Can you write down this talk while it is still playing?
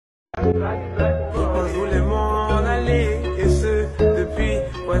je voulais m'en aller, et ce, depuis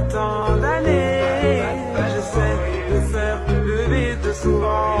tant d'années. J'essaie de faire le vide, de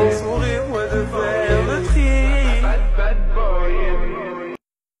souvent sourire, moi de faire le tri.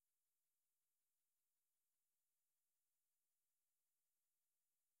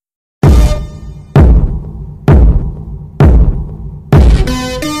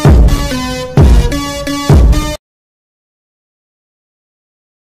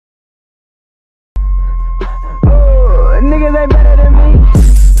 Niggas ain't better than me.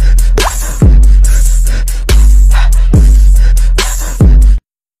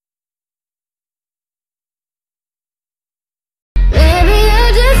 Baby,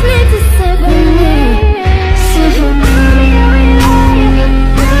 I just need to sit with me. Sit with me.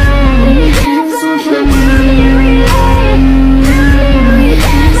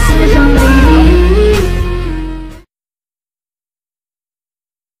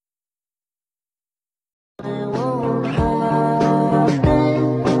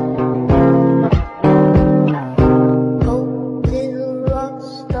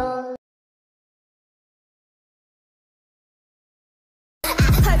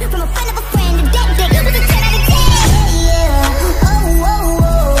 From a friend of a friend, a dead dick with a 10 out of 10. Yeah, oh, oh,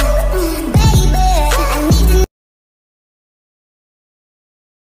 oh, baby, I need to.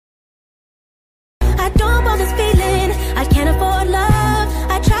 I don't want this feeling, I can't afford love.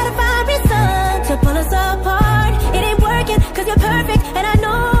 I try to find reason to pull us apart. It ain't working, cause you're perfect, and I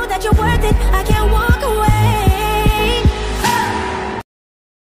know that you're worth it. I can't walk away.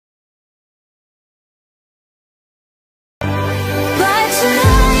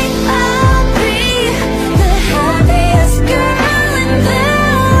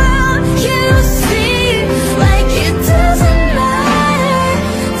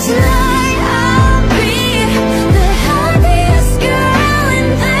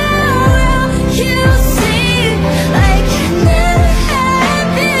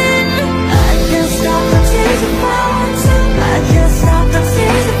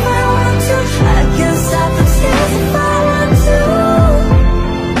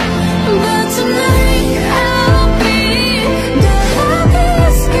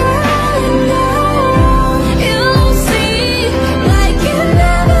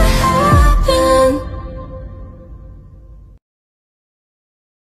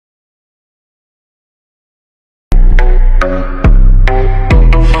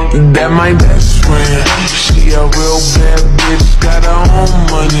 That my best friend, she a real bad bitch, got her own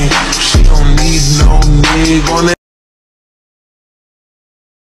money. She don't need no nigga on that.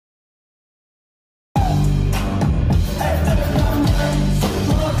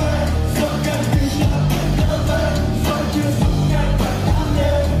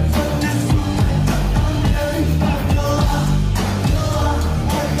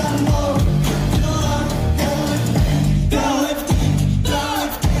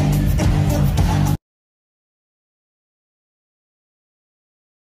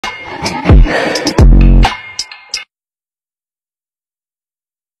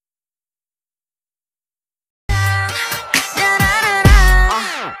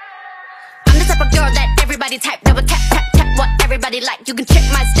 Type double tap tap tap what everybody like. You can check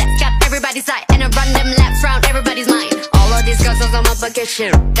my stats, got everybody's eye, and I run them laps round everybody's mind. All of these girls on my bucket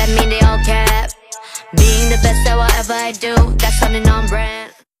shit, that mean they all cap. Being the best at whatever I do, that's something on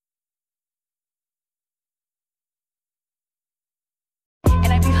brand.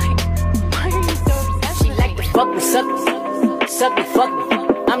 And I be like, why are you so obsessed? She like to fuck me, suck me, suck me, fuck me.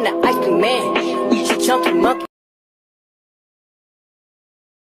 I'm the ice cream man, eat your chunky monkey.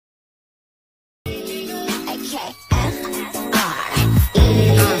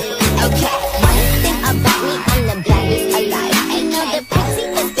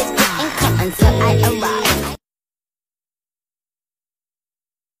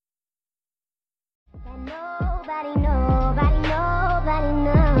 Nobody knows.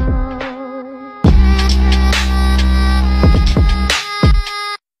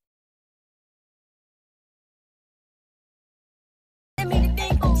 Let me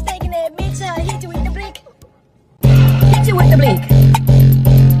think, staking that bitch, I hit you with the blink. Hit you with the blink.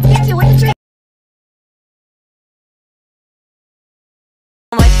 Hit you with the trick.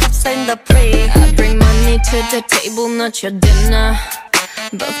 Wake up, send the plea. I bring money to the table, not your dinner.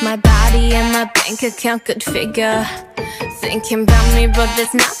 Both my body and my bank account could figure. Thinking about me, but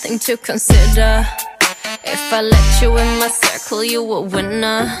there's nothing to consider. If I let you in my circle, you a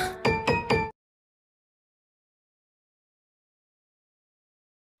winner.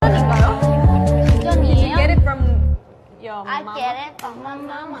 You get it from your mama? I get it from my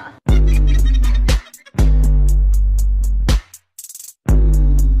mama.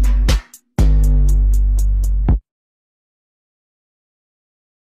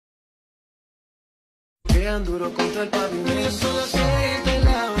 golpean duro contra el pavimento. Son las 6 de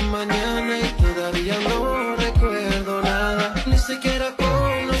la mañana y todavía no recuerdo nada. Ni siquiera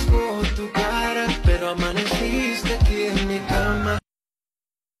conozco tu cara, pero amaneciste aquí en mi cama.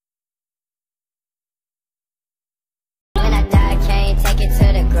 When I die, can't take it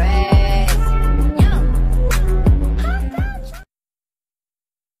to the grave.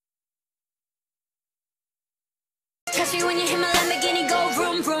 Catch me when you hear my Lamborghini go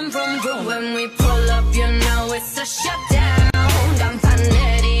vroom, vroom, vroom, vroom. When we pull up, you know it's a shutdown. 간판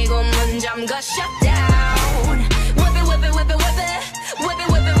내리고 문 잠가 shutdown. Whip it, whip it, whip it, whip it. Whip it,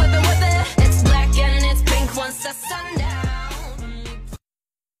 whip it, whip it, whip it. It's black and it's pink once the sun down.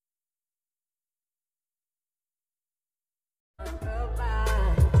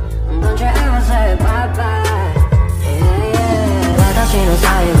 Don't you ever say bye-bye. Yeah, yeah. 私の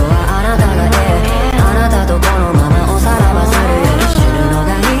最後はあなたがね。あなたとこのままおさらばするより知るのが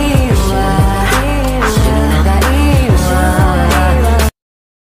いいわ。知るのがいいわ。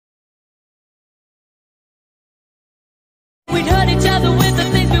We'd hurt each other with the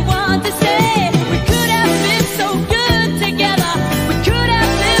things we want to say. We could have been so good together. We could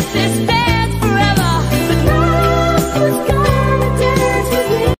have lived this dance forever. But now who's gonna dance with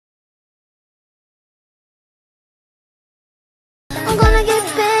me? I'm gonna get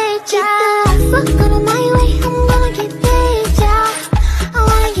paid, yeah. Fuck out of my way, I'm gonna get paid, yeah. I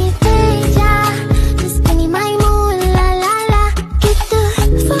wanna get paid, yeah. Just give me my moon, la la la. Get the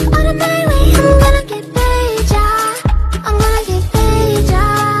fuck out of my way, I'm gonna get paid, yeah. I'm gonna get paid,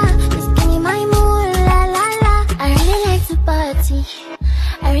 yeah. Just give me my moon, la la la. I really like to party.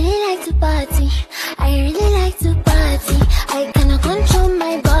 I really like to party. I really like to party. I cannot control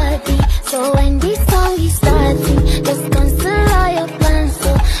my body. So when this song is starting, just consider your plans.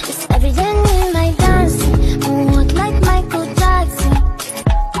 So it's evident in my dancing. Moonwalk like Michael Jackson.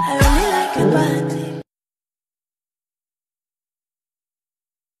 I really like your body.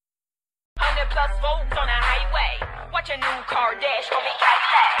 100 plus volts on a highway. Watch a new car dash on me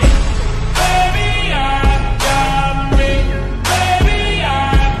Cadillac. Baby, I got me. Baby, I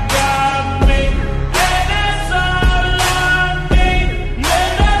got me. And that's all I need.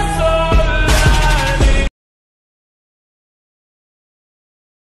 And that's all I need.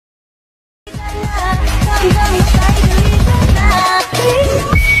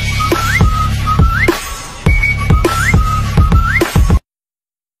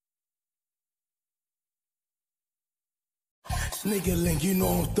 Nigga Link, you know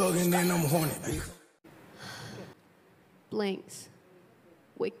I'm thuggin' and I'm horny, bitch. Blinks,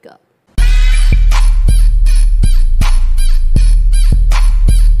 wake up.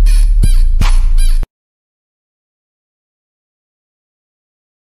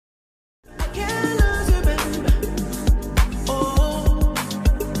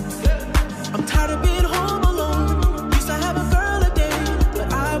 I'm tired of being home alone. Used to have a girl a day,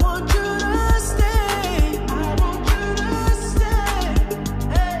 but I want you to stay. I want you to stay.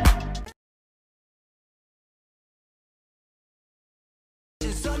 Hey.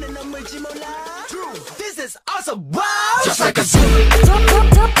 This is awesome. Wow. Just like a zoo.